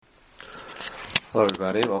Hello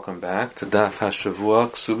everybody, welcome back to Daf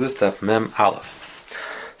HaShavua Kesubos Daf Mem Aleph.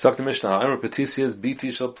 So the Mishnah, Amar Petisias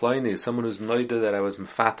Biti Shel Pliny, someone who's noida that I was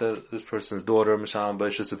mfata, this person's daughter, Mishalim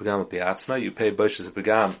Baishas Upagam Piatzma, you pay Baishas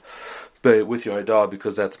Upagam with your Haidah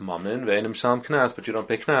because that's Mammon, Ve'enim Mishalim Knas, but you don't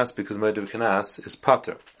pay Knas because Moedav Knas is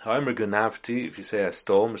Pater. However, Ganavti, if you say I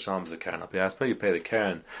stole, Mishalim Zakaran Piatzma, you pay the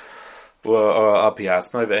Karen or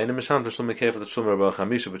Apiasma, Ve'enim Mishalim Tashum Kefal Tashum Rabba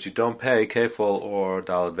Chamisha, but you don't pay Kefal or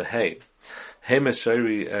Dalad Behei. Hamish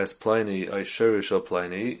Shari as Pliny, I Shari shall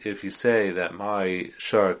Pliny, if you say that my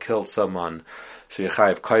Shar killed someone, so you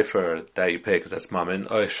chayiv kaifer that you pay because that's mammon,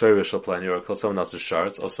 I Shari shall Pliny, or killed someone else's Shar,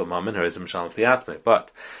 it's also mammon, her is a Mishalim Piatzme.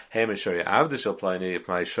 But Hamish Shari Avdi shall Pliny, if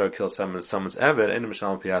my Shar kills someone's Eved, ain't a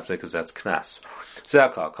Mishalim Piatzme because that's Knas.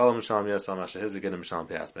 Zakal, call him Mishalim Yasam Ashahiz again a Mishalim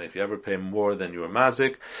Piatzme. If you ever pay more than your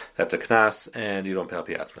mazik, that's a Knas, and you don't pay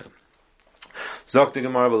Piatzme. Zok the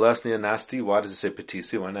Gemara Belesni a nasty. Why does it say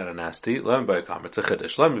petisi? Why not a nasty? Let me buy a kamer. It's a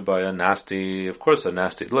chiddush. Let me buy a nasty. Of course, a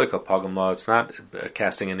nasty. Like a pagamla. It's not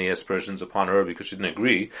casting any aspersions upon her because she didn't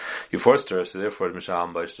agree. You forced her, so therefore,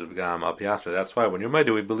 Mishalim Baishas Begam Al Piasma. That's why when you're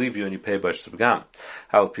Maidu, we believe you and you pay Baishas Begam.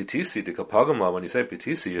 How petisi the pagamla? When you say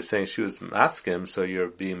petisi, you're saying she was maskim, so you're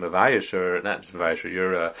being mavayish or not just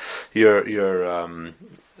mavayish. You're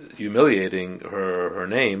humiliating her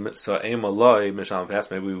name. So aim aloi Mishalim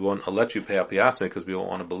Piasma. Maybe we won't let you pay Al Piasma because we don't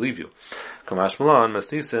want to believe you. Kamash Malon,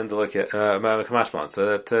 Masnisin, Kamash Malon.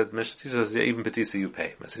 So that Mishnah says, yeah, even Petisi you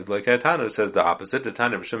pay. Masid like Tanu says the opposite. The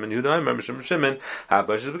Tanu B'Shimon Yehuda, remember Shimon, have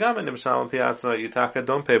Baishas Begam and Mishalim Piatzma. Yitaka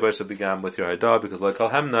don't pay Baishas Begam with your Haidah because like Al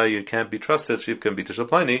Hemna, you can't be trusted. She can be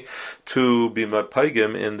Tishaplani to be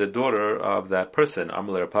Matpaigim in the daughter of that person.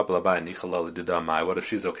 Amalei Rapapla Bai Nichalal Didamai. What if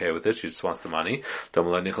she's okay with it? She just wants the money.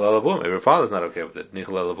 Damla Nichalal Avu. Maybe her father's not okay with it.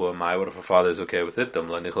 Nichalal Avu Mai. What if her father's okay with it?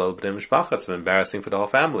 Damla Nichalal B'Dei Mishpacha. It's embarrassing for the whole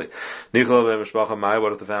family. What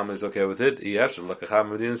if the family is okay with it? There's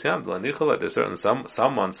certain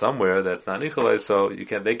someone somewhere that's not Nichalai, so you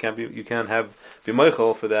can't be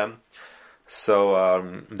Michoel for them.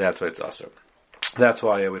 So that's why it's usher. That's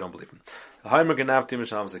why we don't believe him. Itmar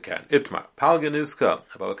Palganizka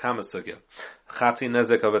about Kamasugya. Chati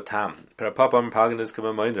nezek of a tam. Per Papa Palganizka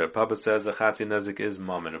b'moiner. Papa says the Chati nezek is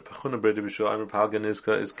mammon. Pechuna bredi b'shua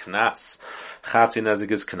Palganizka is knas. Chati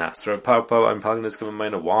nezek is knas. Per Papa Palganizka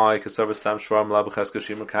b'moiner. Why? Because some stam shvarim labucheska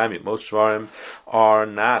shimer kaimi. Most shvarim are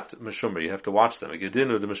not meshumer. You have to watch them. If you didn't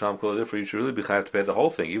know the misham kol differ, you should really be chayav to pay the whole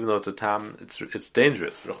thing, even though it's a tam. It's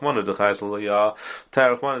dangerous. Rachmana dechayis l'ya.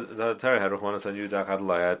 Terah had Rachmana san yudak had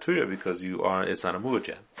l'ya tuya because you are. It's not a muad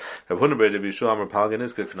yet. Pechuna bredi b'shua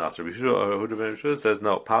Palganizka knas. B'Shua says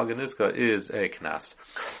no, Palganiska is a knas.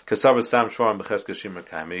 Kesubos stam shvarim b'cheska shimer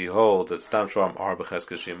kaimi. You hold that stam shvarim are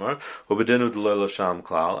b'cheska shimer. Ubedinu d'lo sham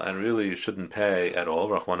klal, and really you shouldn't pay at all.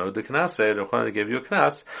 Rachmana de knas said Rachmana gave you a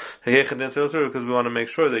knas. Because we want to make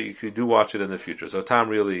sure that you do watch it in the future. So tam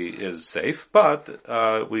really is safe, but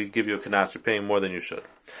we give you a knas. You're paying more than you should.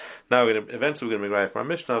 Now eventually we're going to bring right from our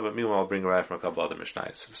Mishnah, but meanwhile we'll bring right from a couple other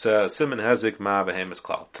Mishnahs. So Simon Hezik Ma Behemis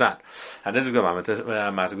Klal Tran. And Nizik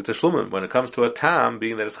Mazik Teshlumin. When it comes to a tam,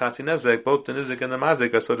 being that it's Chatzi Nezek, both the Nizik and the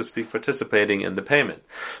Mazik are, so to speak, participating in the payment.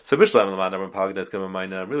 So Bishlam Lamadam and Palganizka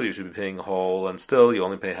Mamayna, really you should be paying whole, and still you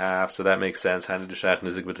only pay half, so that makes sense. Handed to Shat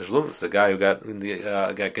Nizik B'Teshlumin. It's the guy who got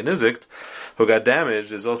Genizikt, who got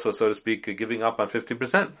damaged, is also, so to speak, giving up on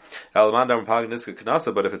 50%. Alamadam and Palganizka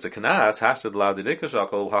Kanasa, but if it's a Kanas, Hashtag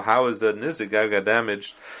Ladidikashakal, how is the Nizik guy who got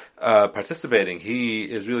damaged participating? He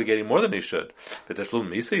is really getting more than he should. But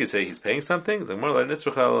Tashlum Misa, you say he's paying something? The more like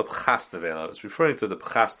Nitzruchel Pchas Nevela. It's referring to the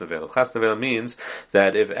Pchas Nevela. Pchas Nevela means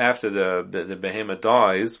that if after the behemoth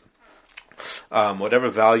dies, whatever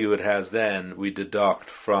value it has then, we deduct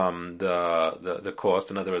from the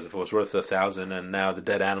cost. In other words, if it was worth 1,000 and now the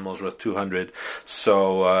dead animal is worth 200,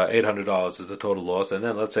 so $800 is the total loss. And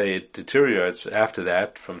then let's say it deteriorates after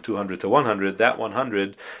that from 200 to 100. That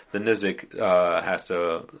 100, the nizik has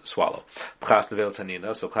to swallow. Pchas nevela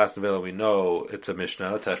tanina. So pchas nevela, we know it's a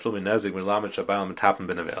mishnah. Tashlumi nezik milamet shabayim tapen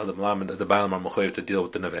benevela. The bayim are mechayiv to deal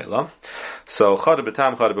with the nevela. So chada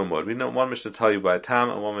b'tam, chada b'mud. We know one mishnah tell you by tam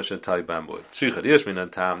and one mishnah tell you by mud. The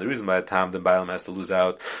reason why a tam the Bailam has to lose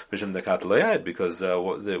out because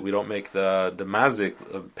we don't make the mazik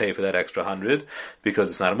pay for that extra 100 because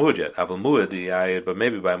it's not a muad yet. Aval muad but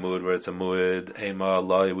maybe by muad where it's a muad ema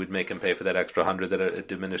law we'd make him pay for that extra 100 that it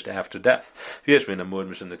diminished after death. Yeshmin a muad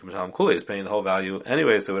mission the Kamatam Kuli is paying the whole value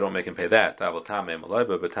anyway, so we don't make him pay that. Aval tam ema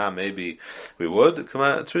but tam maybe we would. That's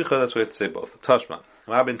why we have to say both. Tashma.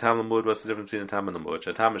 What's the difference between the tam and the mud?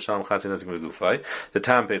 The tam is shalom chatzi nezik megufay. The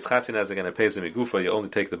tam pays chatzi nezik and it pays the megufay. You only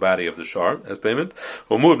take the body of the shar as payment.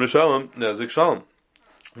 Or mud mishalom nezik shalom.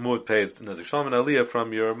 Mood pays Nazik Shalom and Aliyah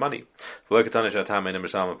from your money. It doesn't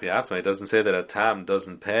say that a tam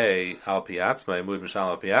doesn't pay al piatzma, mood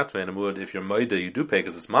mishal al piatzma, and a mood if you're moida you do pay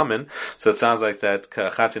because it's mammon. So it sounds like that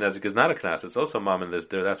chati nezik is not a knas. It's also mammon.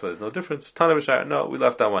 That's why there's no difference. Tana b'shar, no, we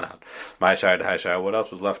left that one out. My shar to high shar. What else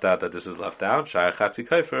was left out that this is left out? Shar chati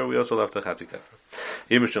kaifer. We also left the chati kaifer.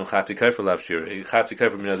 Yimishum chati kaifer left shiur. Chati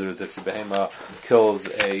kaifer means that if your behema kills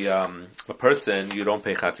a person, you don't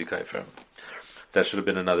pay chati kaifer. That should have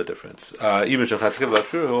been another difference. Even if it's going to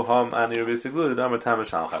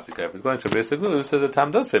Beis so the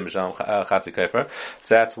tam does pay Mishal Chati Kaifer. So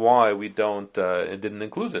that's why we don't, it didn't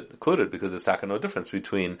include it because there's no difference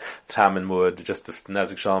between tam and mud, just the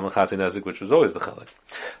Nezik Shalom and Chati Nezik, which was always the Chalik.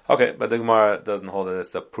 Okay, but the Gemara doesn't hold it as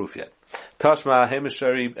the proof yet. Tashma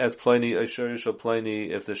Hemishari as Pliny, Ashuri shall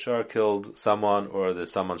Pliny, if the Shar killed someone or the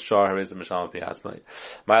someone's Shar, raised a Mishal Piasmai.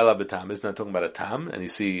 Ma'ala B'tam, isn't that talking about a tam? And you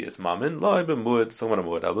see it's Mammon, Lo Ibn Mud, someone a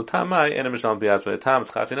Mud, Abu Tamai, and a Mishal Piasmai, Tam,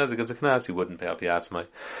 Chasi Nezik is a Knas, you wouldn't pay a Piasmai.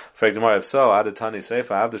 For example, if so, Adatani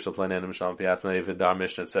Seifa, Abdu shall Pliny and a Mishal Piasmai, if it Dar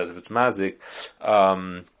Mishnah says if it's Mazik,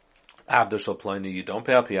 after Shalplani, you don't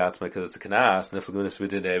pay al piatzma because it's a kanas. And if we're going to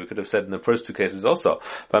today, we could have said in the first two cases also.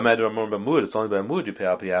 By Medra Amur Bamud, it's only by Mud you pay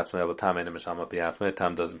al piatzma. But Tam ain't a misham al piatzma.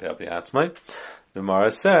 Tam doesn't pay al piatzma. The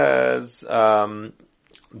Gemara says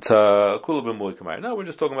to kula b'mud kamar. No, we're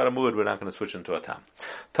just talking about a mud. We're not going to switch into a tam.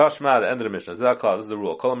 Tashma, the end of the Mishnah. Zakal, this is the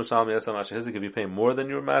rule. Kol misham yasam mashahizik. If you pay more than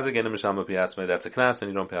your mazik and a misham al piatzma, that's a knas, and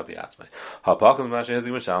you don't pay al piatzma. Hapachas mashahizik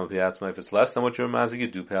misham al piatzma. If it's less than what your mazik, you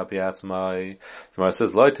do pay al piatzma. Gemara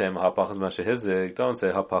says loitem hapachas mashahizik. Don't say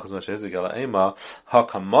hapachas mashahizik ela ema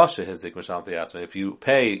hakamashahizik misham al piatzma. If you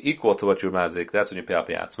pay equal to what your mazik, that's when you pay al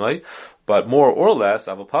piatzma. But more or less,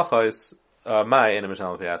 avapachas. My in a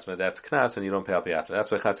mishal piatzma, that's knas, and you don't pay al piatzma. That's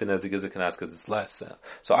why chatzin nezik is a knas because it's less.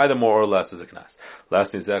 So either more or less is a knas.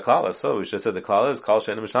 Last needs that klal. So we should have said the klal is kal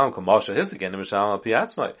shein mishal kamasha his again mishal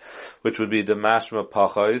piatzma, which would be the mashma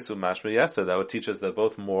pachos or mashma yesa. That would teach us that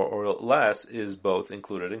both more or less is both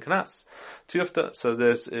included in knas. Tiyufta. So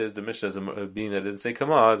this is the Mishnah being that it didn't say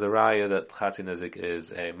kama as a raya that chatzin nezik is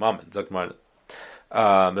a mammon. Zakmar.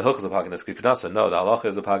 The hilchos of paganeska knasa. No, the halacha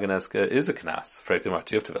is a paganeska is a knas.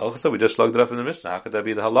 So we just slugged it up in the Mishnah. How could that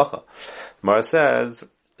be the halacha? Mara says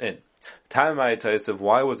in time of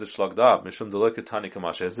why was it slugged up? Mishum delikatani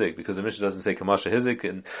kamasha hizik, because the Mishnah doesn't say kamasha hizik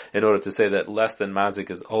in order to say that less than mazik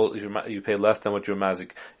is all you pay less than what your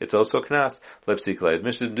mazik. It's also knas. Lepsiklei. The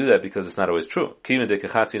Mishnah didn't do that because it's not always true. Kivin de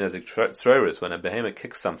kachatzi nezik tzreiris. When a behemoth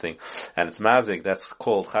kicks something and it's mazik, that's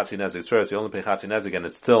called chatzi nezik tzreiris. You only pay chatzi nezik and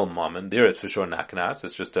it's still mammon. There it's for sure not knas.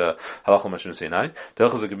 It's just a halacha mashim sinai.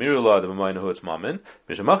 Delchos a gemiru law the b'mayna who it's mammon.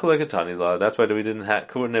 Mishum lekatani law. That's why we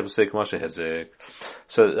couldn't able to say kamasha hizik.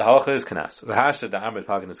 So the halacha is knas. So now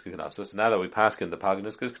that we pass in the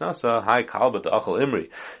paganiskas knasa, hi kalba the achal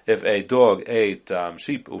imri. If a dog ate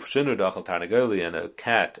sheep ufshinu the achal tarnagoli and a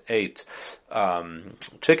cat ate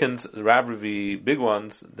chickens, rabravi big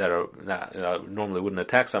ones that are not, normally wouldn't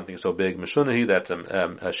attack something so big. Mishunahi, that's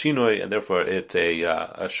a shinoi, and therefore it's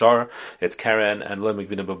a shar. It's karen and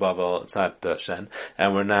lemigvina babavel. It's not shen,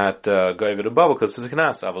 and we're not going with a bubble because it's a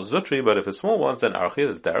knas aval zutri. But if it's small ones, then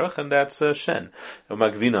archil is derech, and that's shen.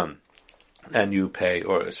 Magvinan. And you pay,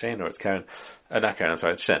 or it's Shane, or it's Karen, not Karen, I'm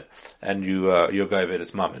sorry, it's Shen. And you're Gaivid,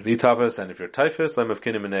 it's Mammon. V'tafas, and if you're Typhus, Lem of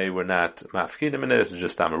Kinimene, we're not Mafkinimene, this is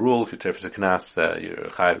just a rule. If you're Typhus a Knas, you're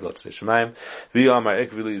Chayiv, Lot Shemaim. V'yamar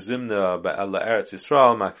Ekvili Zimna, Ba'ala Eretz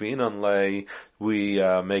Yisrael, Makvi'inon Lei, we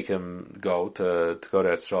make him go to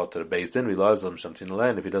Eretz to the Beis Din. We laws him Shamtin Lei,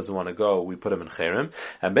 and if he doesn't want to go, we put him in Cherem.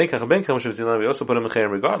 And Benkach Shamtin Lei, we also put him in Cherem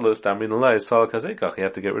regardless. Damrin Lei, Sal Kazekach, you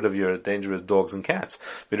have to get rid of your dangerous dogs and cats.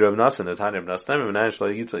 Vidra Nasan, the Tanya of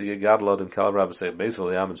Nastam, you got a lot of Kalab say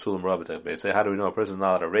basically I'm in Sulam Rabbatek. Say, how do we know a person is not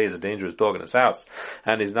allowed to raise a dangerous dog in his house?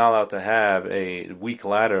 And he's not allowed to have a weak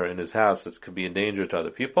ladder in his house that could be a danger to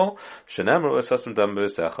other people. Shenemru Assassin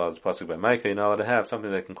Dambisach, it's possible by Micah, you're not allowed to have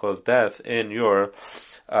something that can cause death in your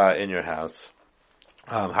house.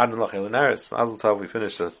 Mazel tov, we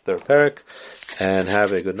finished the third parak, and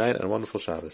have a good night and a wonderful Shabbos.